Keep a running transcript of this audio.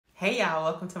Hey y'all,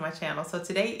 welcome to my channel. So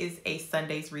today is a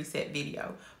Sunday's reset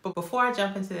video. But before I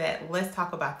jump into that, let's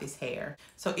talk about this hair.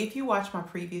 So if you watched my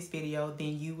previous video,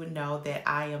 then you would know that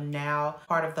I am now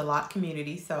part of the lock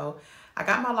community. So I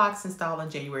got my locks installed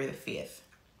on January the 5th.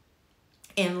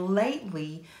 And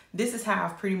lately, this is how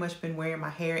I've pretty much been wearing my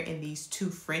hair in these two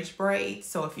French braids.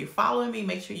 So if you're following me,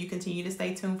 make sure you continue to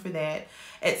stay tuned for that.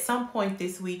 At some point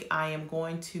this week, I am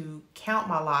going to count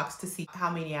my locks to see how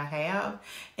many I have.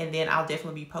 And then I'll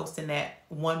definitely be posting that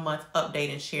 1 month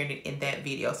update and sharing it in that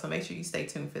video. So make sure you stay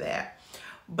tuned for that.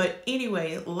 But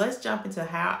anyway, let's jump into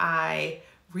how I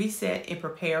reset and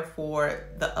prepare for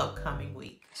the upcoming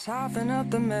week. Soften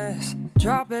up the mess,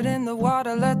 drop it in the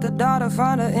water, let the daughter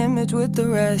find her image with the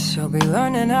rest. She'll be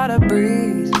learning how to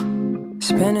breathe,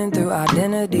 spinning through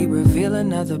identity, reveal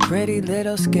another pretty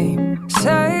little scheme.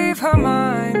 Save her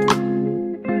mind,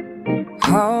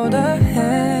 hold her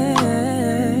hand,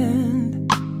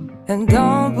 and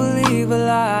don't believe a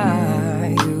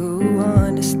lie, you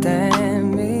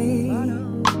understand me.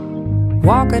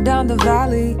 Walk her down the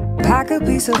valley, pack a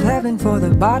piece of heaven for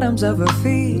the bottoms of her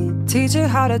feet. Teach her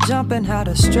how to jump and how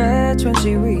to stretch when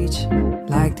she reach,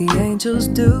 like the angels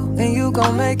do, and you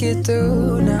gon' make it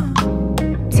through now.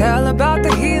 Tell about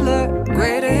the healer,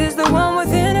 greater is the one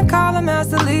within, and call him as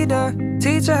the leader.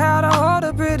 Teach her how to hold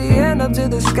a pretty hand up to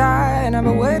the sky, and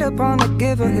never wait upon the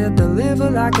giver, he'll deliver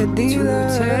like a dealer.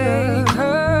 To take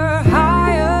her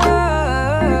higher,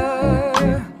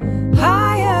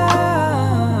 higher,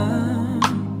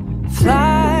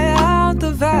 fly out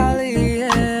the valley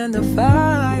and the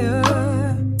fire.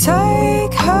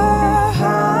 Take her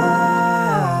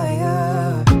higher,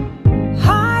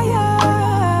 higher,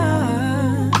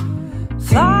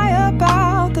 fly up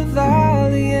out the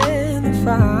valley and the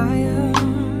fire.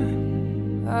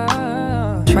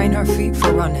 Train her feet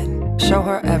for running, show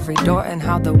her every door and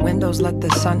how the windows let the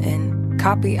sun in.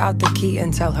 Copy out the key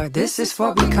and tell her this is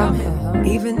for becoming.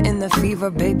 Even in the fever,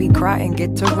 baby, cry and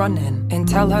get to running. And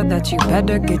tell her that you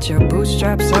better get your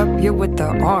bootstraps up, you're with the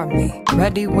army.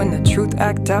 Ready when the truth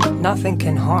act up, nothing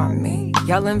can harm me.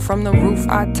 Yelling from the roof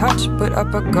I touch, put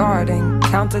up a guard and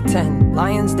count to 10.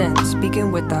 Lion's den,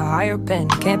 speaking with the higher pen.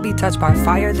 Can't be touched by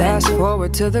fire then. Fast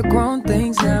forward to the grown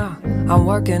things now. I'm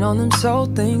working on them soul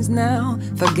things now.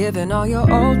 Forgiving all your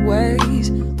old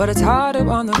ways, but it's harder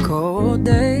on the cold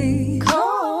days.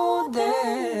 Cold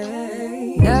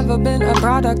days. Never been a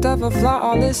product of a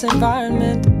flawless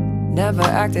environment. Never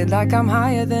acted like I'm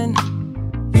higher than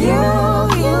you.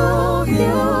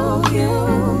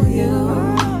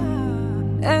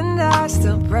 And I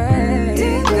still pray,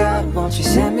 dear God, won't you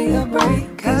send me a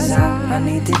break? Cause I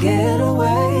need to get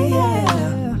away,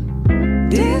 yeah.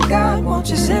 Dear God, won't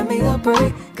you send me a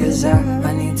break? Cause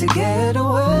I need to get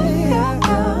away, yeah.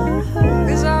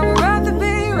 Cause I would rather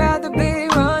be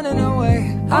running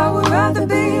away. I would rather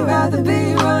be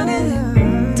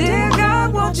running. Dear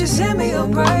God, won't you send me a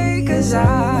break? Cause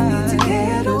I need to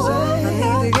get away.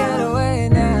 I need to get away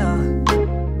now.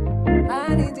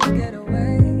 I need to get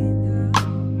away now.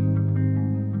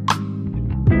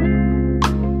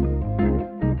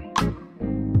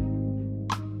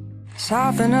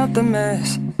 Soften up the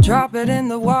mess, drop it in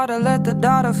the water, let the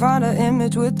daughter find her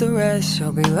image with the rest.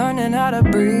 She'll be learning how to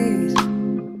breathe,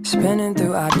 spinning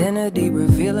through identity,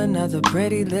 reveal another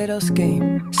pretty little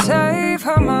scheme. Save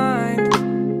her mind,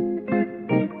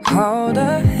 hold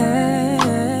her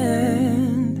hand,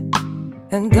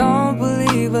 and don't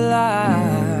believe a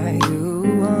lie,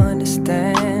 you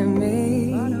understand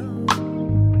me.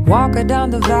 Walk her down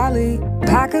the valley,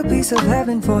 pack a piece of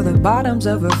heaven for the bottoms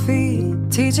of her feet.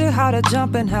 Teach her how to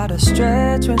jump and how to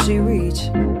stretch when she reach,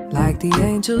 like the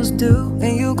angels do,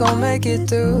 and you gon' make it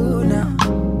through now.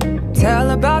 Tell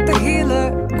about the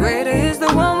healer, greater is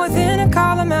the one within, and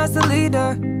call him as the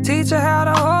leader. Teach her how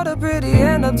to hold a pretty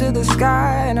hand up to the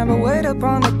sky, and never wait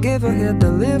upon the giver, he'll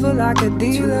deliver like a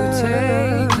dealer. To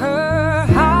take her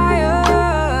higher,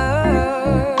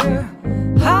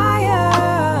 higher,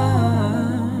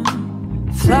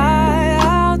 fly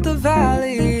out the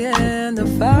valley and the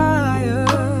fire.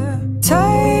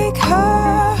 Take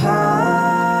her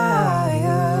higher,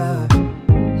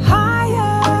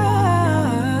 higher,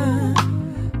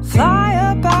 fly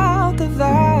up out the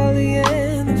valley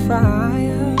and the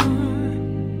fire.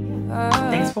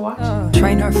 Thanks for watching.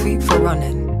 Train her feet for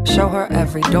running, show her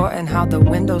every door and how the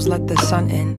windows let the sun in.